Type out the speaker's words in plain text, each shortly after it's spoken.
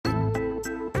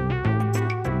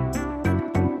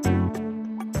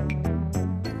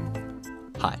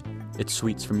It's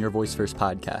Sweets from Your Voice First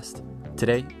podcast.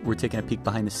 Today, we're taking a peek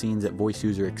behind the scenes at voice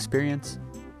user experience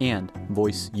and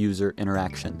voice user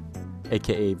interaction,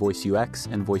 aka voice UX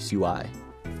and voice UI.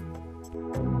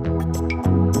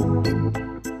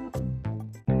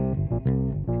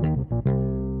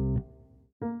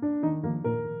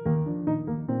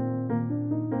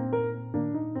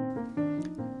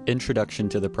 Introduction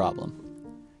to the problem.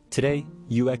 Today,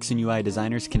 UX and UI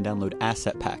designers can download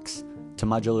asset packs to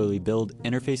modularly build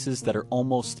interfaces that are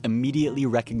almost immediately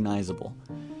recognizable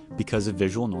because of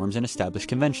visual norms and established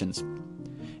conventions.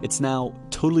 It's now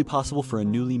totally possible for a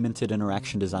newly minted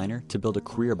interaction designer to build a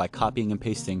career by copying and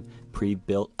pasting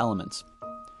pre-built elements.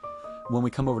 When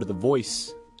we come over to the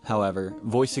voice, however,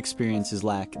 voice experiences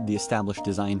lack the established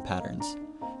design patterns.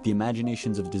 The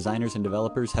imaginations of designers and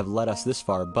developers have led us this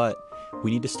far, but we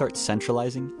need to start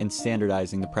centralizing and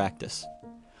standardizing the practice.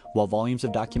 While volumes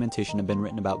of documentation have been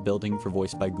written about building for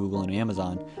voice by Google and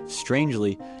Amazon,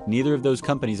 strangely, neither of those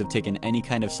companies have taken any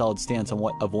kind of solid stance on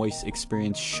what a voice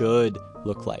experience should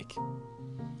look like.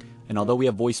 And although we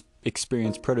have voice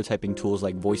experience prototyping tools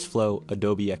like VoiceFlow,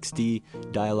 Adobe XD,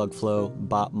 Dialogflow,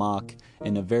 BotMock,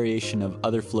 and a variation of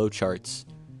other flowcharts,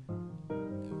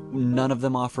 none of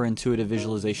them offer intuitive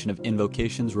visualization of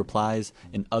invocations, replies,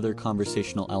 and other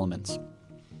conversational elements.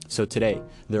 So today,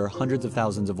 there are hundreds of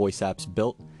thousands of voice apps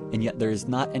built, and yet there is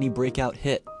not any breakout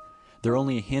hit. There are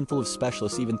only a handful of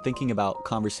specialists even thinking about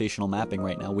conversational mapping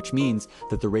right now, which means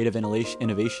that the rate of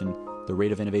innovation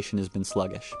has been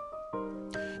sluggish.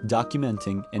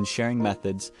 Documenting and sharing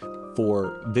methods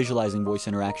for visualizing voice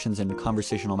interactions and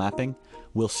conversational mapping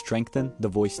will strengthen the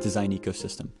voice design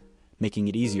ecosystem, making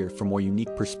it easier for more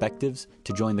unique perspectives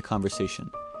to join the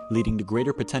conversation, leading to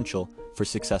greater potential for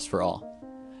success for all.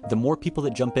 The more people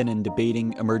that jump in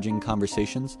debating emerging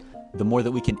conversations, the more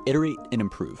that we can iterate and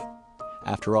improve.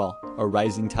 After all, a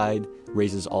rising tide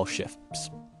raises all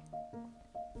ships.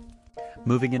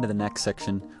 Moving into the next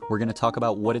section, we're going to talk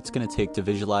about what it's going to take to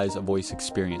visualize a voice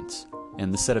experience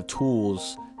and the set of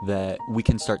tools that we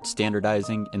can start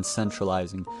standardizing and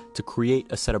centralizing to create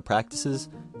a set of practices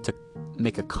to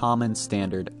make a common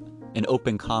standard, an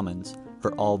open commons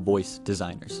for all voice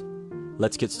designers.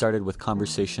 Let's get started with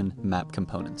conversation map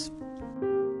components.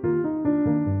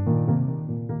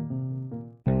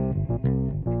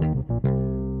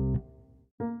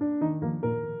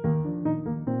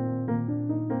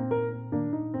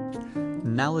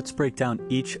 Now let's break down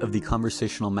each of the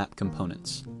conversational map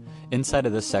components. Inside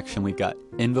of this section, we've got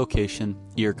invocation,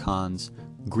 earcons,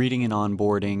 greeting and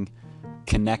onboarding,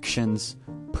 connections,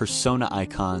 persona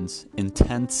icons,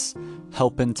 intents,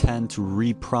 help intent,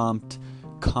 reprompt,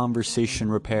 conversation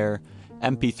repair,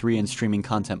 MP3 and streaming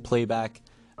content playback,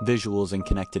 visuals and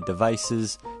connected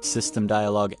devices, system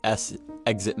dialogue,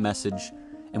 exit message,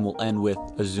 and we'll end with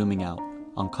a zooming out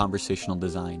on conversational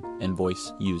design and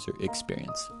voice user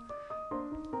experience.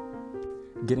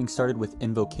 Getting started with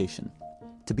invocation.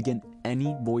 To begin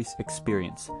any voice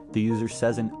experience, the user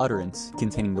says an utterance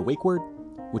containing the wake word,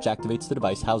 which activates the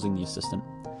device housing the assistant,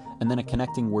 and then a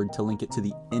connecting word to link it to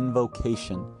the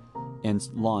invocation and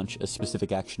launch a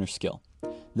specific action or skill.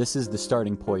 This is the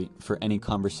starting point for any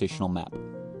conversational map.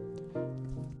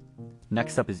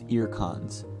 Next up is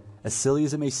earcons. As silly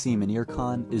as it may seem, an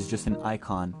earcon is just an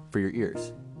icon for your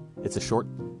ears. It's a short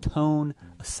tone,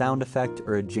 a sound effect,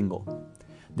 or a jingle.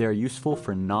 They are useful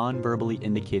for non-verbally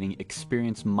indicating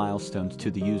experience milestones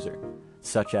to the user,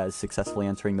 such as successfully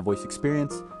answering the voice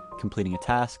experience, completing a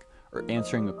task, or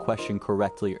answering a question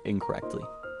correctly or incorrectly.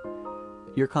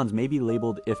 Earcons may be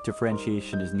labeled if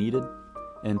differentiation is needed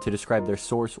and to describe their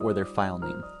source or their file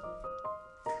name.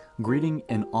 Greeting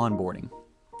and onboarding.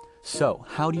 So,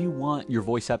 how do you want your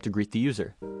voice app to greet the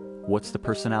user? What's the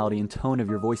personality and tone of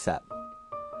your voice app?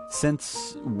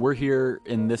 Since we're here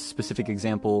in this specific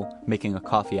example making a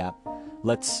coffee app,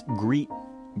 let's greet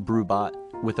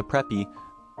Brewbot with a preppy,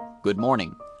 "Good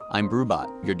morning, I'm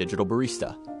Brewbot, your digital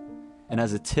barista." And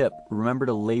as a tip, remember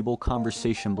to label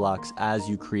conversation blocks as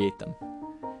you create them.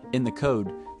 In the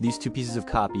code, these two pieces of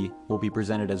copy will be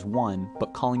presented as one,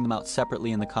 but calling them out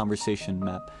separately in the conversation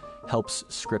map helps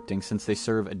scripting since they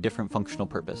serve a different functional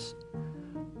purpose.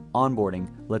 Onboarding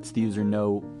lets the user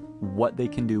know what they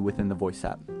can do within the voice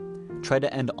app. Try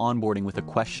to end onboarding with a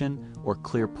question or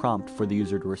clear prompt for the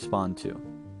user to respond to.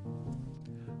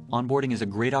 Onboarding is a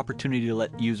great opportunity to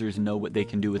let users know what they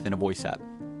can do within a voice app.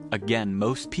 Again,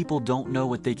 most people don't know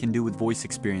what they can do with voice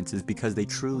experiences because they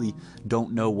truly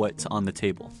don't know what's on the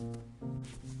table.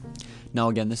 Now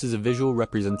again, this is a visual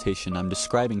representation I'm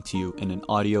describing to you in an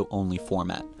audio-only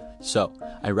format. So,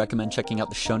 I recommend checking out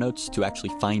the show notes to actually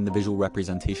find the visual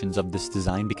representations of this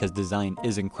design because design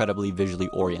is incredibly visually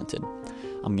oriented.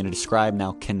 I'm going to describe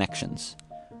now connections.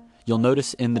 You'll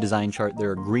notice in the design chart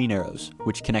there are green arrows,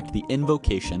 which connect the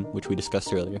invocation, which we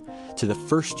discussed earlier, to the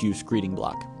first use greeting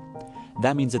block.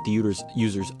 That means that the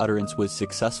user's utterance was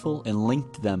successful and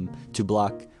linked them to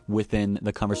block within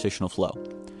the conversational flow.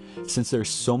 Since there are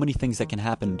so many things that can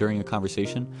happen during a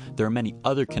conversation, there are many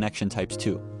other connection types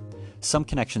too. Some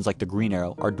connections, like the green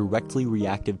arrow, are directly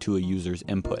reactive to a user's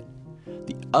input.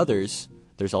 The others,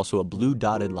 there's also a blue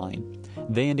dotted line.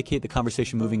 They indicate the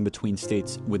conversation moving between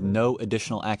states with no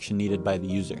additional action needed by the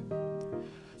user.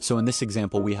 So in this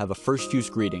example, we have a first use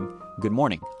greeting, "Good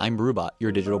morning, I'm Brewbot,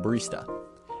 your digital barista."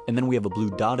 And then we have a blue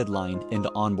dotted line into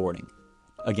onboarding.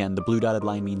 Again, the blue dotted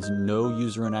line means no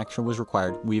user interaction was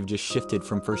required. We have just shifted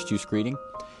from first use greeting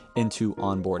into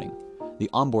onboarding. The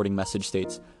onboarding message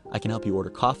states, "I can help you order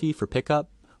coffee for pickup,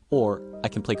 or I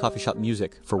can play coffee shop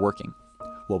music for working.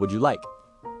 What would you like?"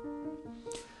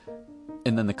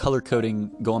 And then the color coding,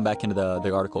 going back into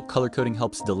the article, color coding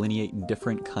helps delineate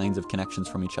different kinds of connections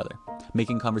from each other,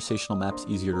 making conversational maps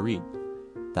easier to read.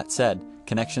 That said,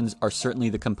 connections are certainly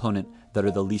the component that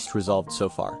are the least resolved so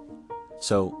far.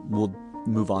 So we'll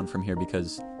move on from here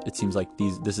because it seems like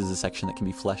this is a section that can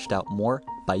be fleshed out more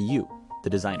by you, the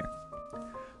designer.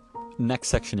 Next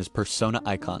section is persona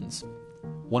icons.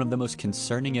 One of the most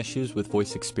concerning issues with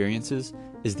voice experiences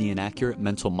is the inaccurate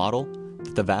mental model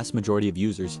that the vast majority of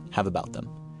users have about them.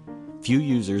 Few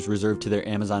users reserve to their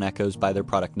Amazon Echoes by their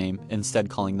product name, instead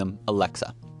calling them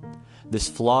Alexa. This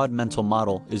flawed mental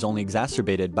model is only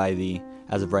exacerbated by the,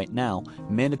 as of right now,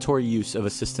 mandatory use of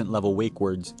assistant-level wake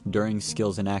words during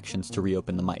skills and actions to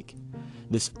reopen the mic.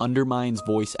 This undermines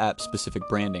voice app-specific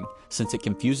branding, since it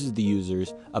confuses the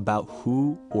users about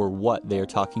who or what they are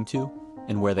talking to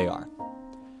and where they are.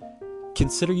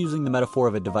 Consider using the metaphor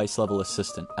of a device-level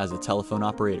assistant as a telephone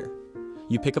operator.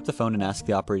 You pick up the phone and ask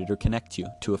the operator to connect you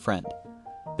to a friend.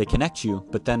 They connect you,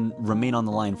 but then remain on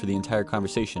the line for the entire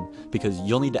conversation because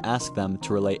you'll need to ask them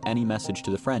to relay any message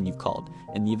to the friend you've called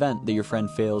in the event that your friend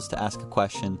fails to ask a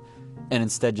question and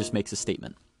instead just makes a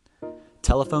statement.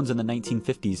 Telephones in the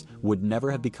 1950s would never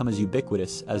have become as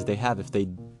ubiquitous as they have if they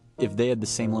had the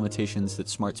same limitations that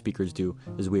smart speakers do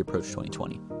as we approach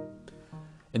 2020.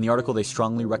 In the article, they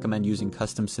strongly recommend using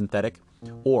custom synthetic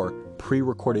or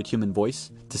pre-recorded human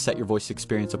voice to set your voice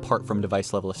experience apart from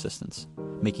device-level assistants,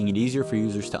 making it easier for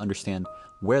users to understand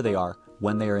where they are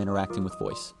when they are interacting with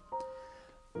voice.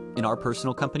 In our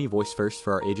personal company, Voice First,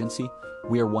 for our agency,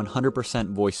 we are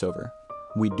 100% voiceover.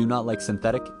 We do not like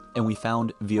synthetic, and we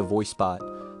found via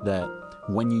VoiceBot that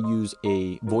when you use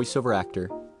a voiceover actor,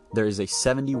 there is a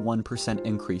 71%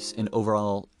 increase in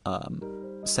overall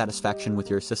satisfaction with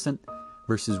your assistant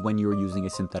versus when you are using a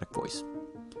synthetic voice.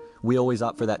 We always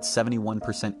opt for that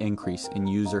 71% increase in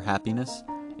user happiness,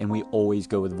 and we always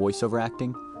go with voiceover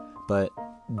acting, but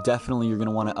definitely you're going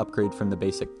to want to upgrade from the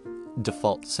basic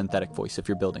default synthetic voice if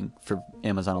you're building for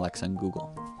Amazon Alexa and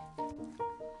Google.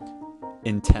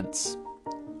 Intents.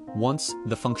 Once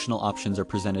the functional options are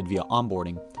presented via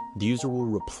onboarding, the user will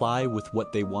reply with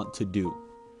what they want to do.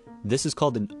 This is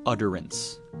called an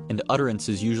utterance, and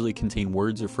utterances usually contain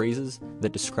words or phrases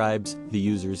that describes the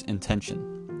user's intention.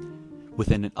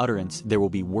 Within an utterance, there will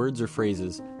be words or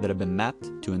phrases that have been mapped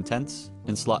to intents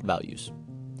and slot values.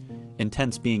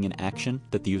 Intents being an action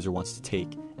that the user wants to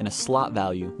take, and a slot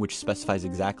value which specifies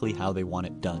exactly how they want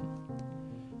it done.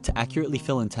 To accurately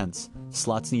fill intents,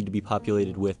 slots need to be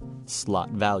populated with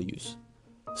slot values.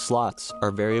 Slots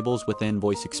are variables within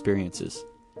voice experiences,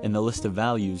 and the list of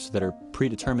values that are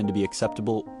predetermined to be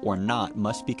acceptable or not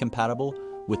must be compatible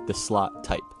with the slot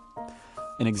type.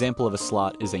 An example of a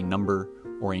slot is a number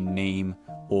or a name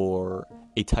or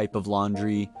a type of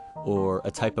laundry or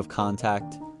a type of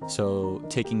contact. So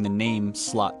taking the name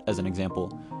slot as an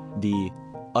example, the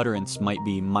utterance might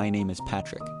be "My name is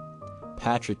Patrick."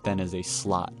 Patrick then is a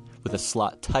slot with a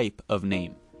slot type of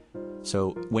name.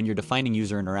 So when you're defining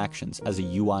user interactions as a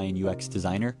UI and UX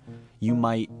designer, you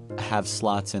might have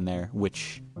slots in there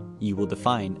which you will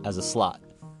define as a slot,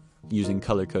 using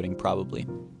color coding probably.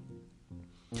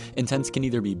 Intents can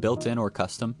either be built-in or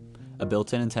custom. A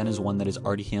built-in intent is one that is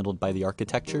already handled by the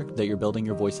architecture that you're building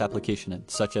your voice application in,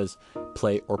 such as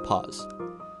play or pause.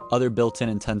 Other built-in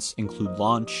intents include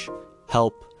launch,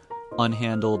 help,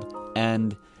 unhandled,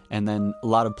 end, and then a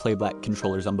lot of playback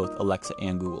controllers on both Alexa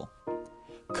and Google.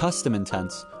 Custom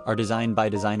intents are designed by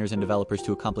designers and developers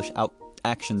to accomplish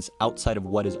actions outside of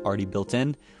what is already built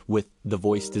in with the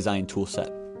voice design toolset.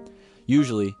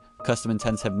 Usually, custom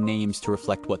intents have names to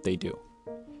reflect what they do.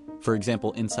 For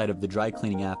example, inside of the dry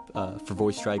cleaning app for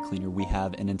Voice Dry Cleaner, we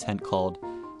have an intent called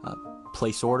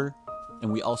place order,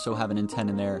 and we also have an intent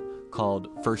in there called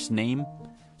first name.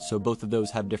 So both of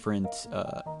those have different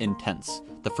intents.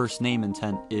 The first name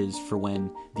intent is for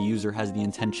when the user has the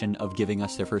intention of giving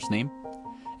us their first name,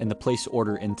 and the place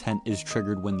order intent is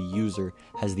triggered when the user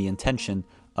has the intention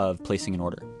of placing an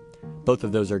order. Both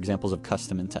of those are examples of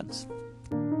custom intents.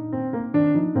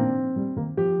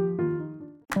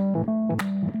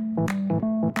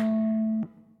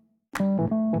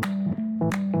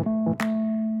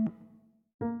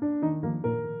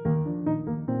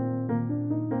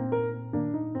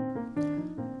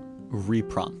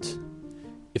 Reprompt.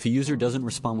 If a user doesn't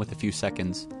respond with a few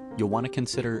seconds, you'll want to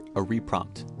consider a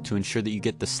reprompt to ensure that you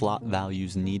get the slot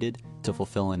values needed to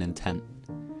fulfill an intent.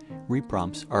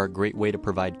 Reprompts are a great way to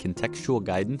provide contextual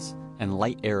guidance and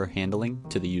light error handling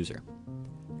to the user.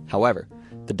 However,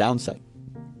 the downside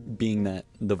being that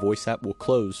the voice app will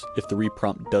close if the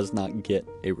reprompt does not get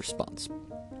a response.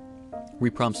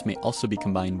 Reprompts may also be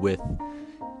combined with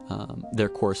their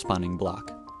corresponding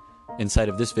block. Inside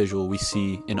of this visual, we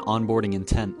see an onboarding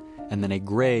intent and then a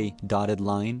gray dotted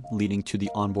line leading to the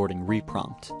onboarding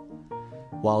reprompt.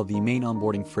 While the main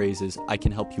onboarding phrase is, "I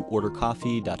can help you order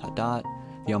coffee, ... the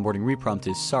onboarding reprompt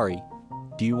is, "Sorry,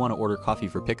 do you want to order coffee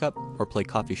for pickup or play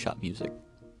coffee shop music?"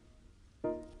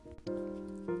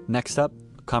 Next up,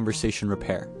 conversation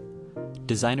repair.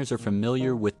 Designers are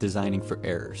familiar with designing for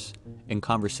errors, and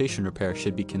conversation repair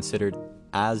should be considered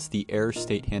as the error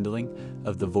state handling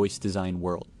of the voice design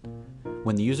world.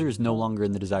 When the user is no longer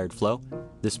in the desired flow,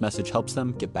 this message helps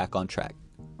them get back on track.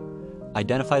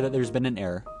 Identify that there's been an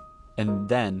error, and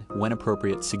then, when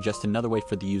appropriate, suggest another way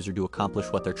for the user to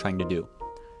accomplish what they're trying to do,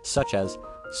 such as,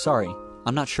 "Sorry,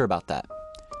 I'm not sure about that.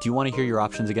 Do you want to hear your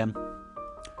options again?"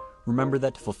 Remember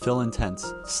that to fulfill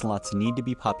intents, slots need to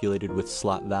be populated with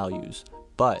slot values,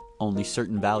 but only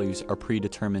certain values are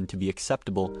predetermined to be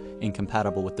acceptable and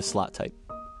compatible with the slot type.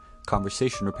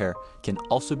 Conversation repair can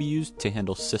also be used to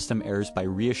handle system errors by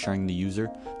reassuring the user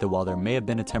that while there may have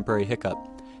been a temporary hiccup,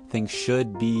 things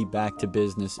should be back to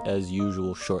business as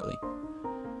usual shortly.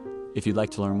 If you'd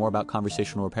like to learn more about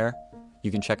conversational repair,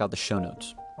 you can check out the show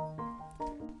notes.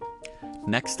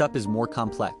 Next up is more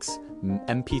complex,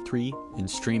 MP3 and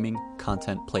streaming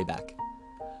content playback.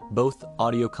 Both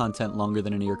audio content longer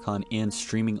than an earcon and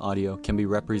streaming audio can be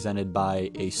represented by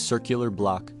a circular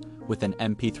block with an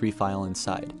MP3 file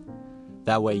inside.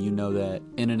 That way you know that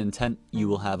in an intent you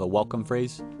will have a welcome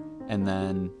phrase and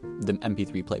then the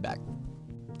MP3 playback.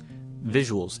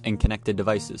 Visuals and connected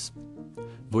devices.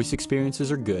 Voice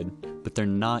experiences are good, but they're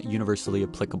not universally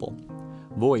applicable.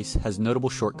 Voice has notable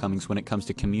shortcomings when it comes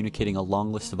to communicating a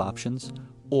long list of options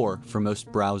or for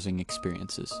most browsing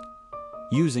experiences.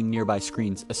 Using nearby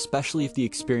screens, especially if the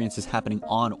experience is happening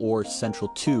on or central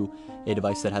to a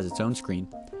device that has its own screen,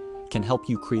 can help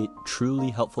you create truly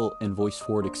helpful and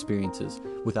voice-forward experiences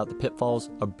without the pitfalls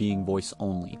of being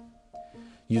voice-only.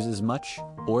 Use as much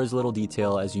or as little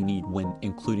detail as you need when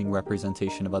including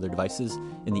representation of other devices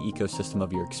in the ecosystem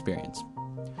of your experience.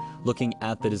 Looking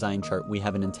at the design chart, we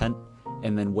have an intent,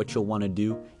 and then what you'll want to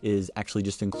do is actually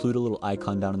just include a little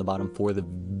icon down at the bottom for the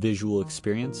visual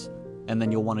experience, and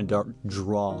then you'll want to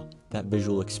draw that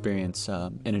visual experience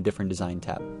in a different design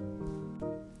tab.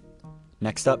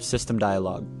 Next up, system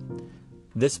dialog.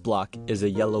 This block is a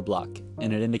yellow block,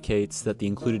 and it indicates that the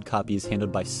included copy is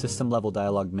handled by system-level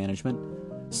dialog management,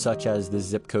 such as the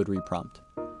zip code reprompt.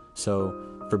 So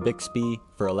for Bixby,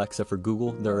 for Alexa, for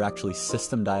Google, there are actually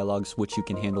system dialogs which you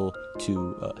can handle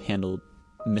to handle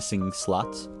missing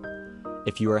slots.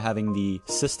 If you are having the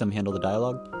system handle the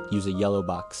dialogue, use a yellow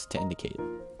box to indicate.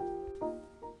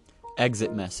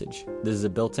 Exit message. This is a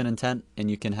built-in intent, and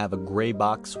you can have a gray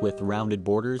box with rounded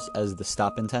borders as the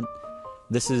stop intent.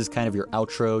 This is kind of your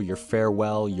outro, your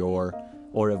farewell, your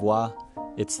au revoir.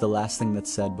 It's the last thing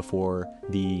that's said before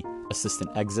the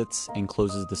assistant exits and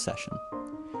closes the session.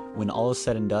 When all is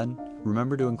said and done,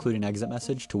 remember to include an exit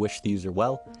message to wish the user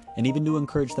well, and even to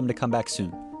encourage them to come back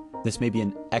soon. This may be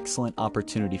an excellent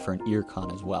opportunity for an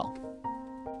earcon as well.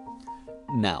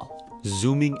 Now,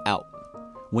 zooming out.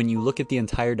 When you look at the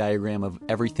entire diagram of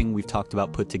everything we've talked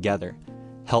about put together,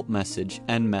 help message,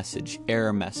 end message,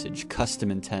 error message,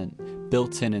 custom intent,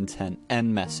 built-in intent,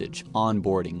 end message,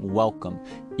 onboarding, welcome,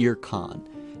 earcon,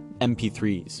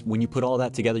 MP3s. When you put all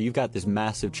that together, you've got this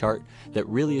massive chart that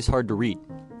really is hard to read,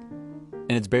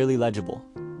 and it's barely legible.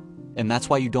 And that's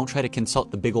why you don't try to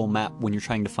consult the big old map when you're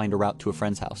trying to find a route to a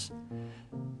friend's house.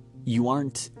 You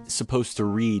aren't supposed to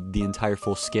read the entire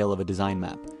full scale of a design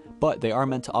map, but they are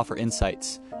meant to offer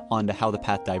insights onto how the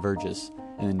path diverges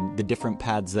and the different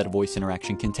paths that a voice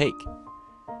interaction can take.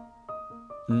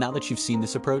 Now that you've seen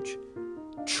this approach,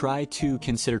 try to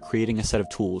consider creating a set of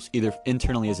tools, either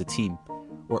internally as a team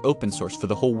or open source for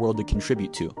the whole world to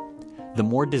contribute to, The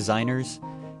more designers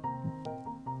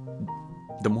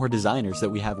that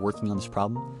we have working on this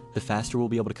problem, the faster we'll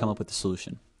be able to come up with a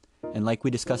solution. And like we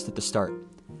discussed at the start,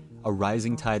 a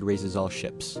rising tide raises all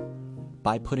ships.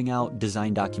 By putting out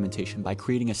design documentation, by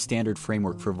creating a standard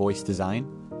framework for voice design,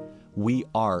 we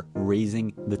are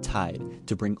raising the tide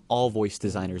to bring all voice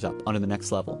designers up onto the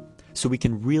next level, so we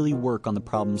can really work on the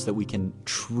problems that we can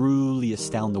truly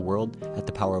astound the world at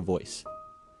the power of voice.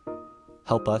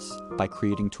 Help us by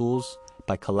creating tools,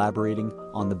 by collaborating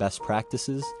on the best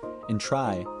practices, and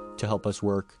try to help us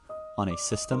work on a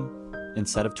system and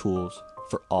set of tools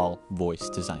for all voice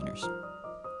designers.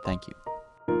 Thank you.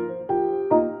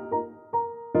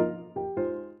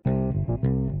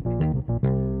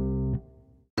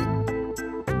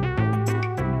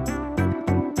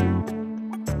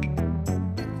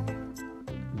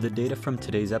 The data from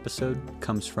today's episode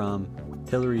comes from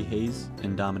Hilary Hayes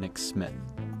and Dominic Smith,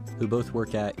 who both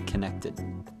work at Connected.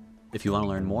 If you want to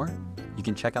learn more, you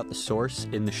can check out the source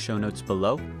in the show notes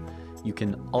below. You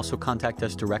can also contact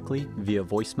us directly via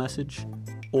voice message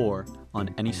or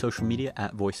on any social media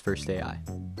at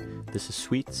VoiceFirstAI. This is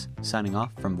Sweets signing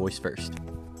off from Voice First.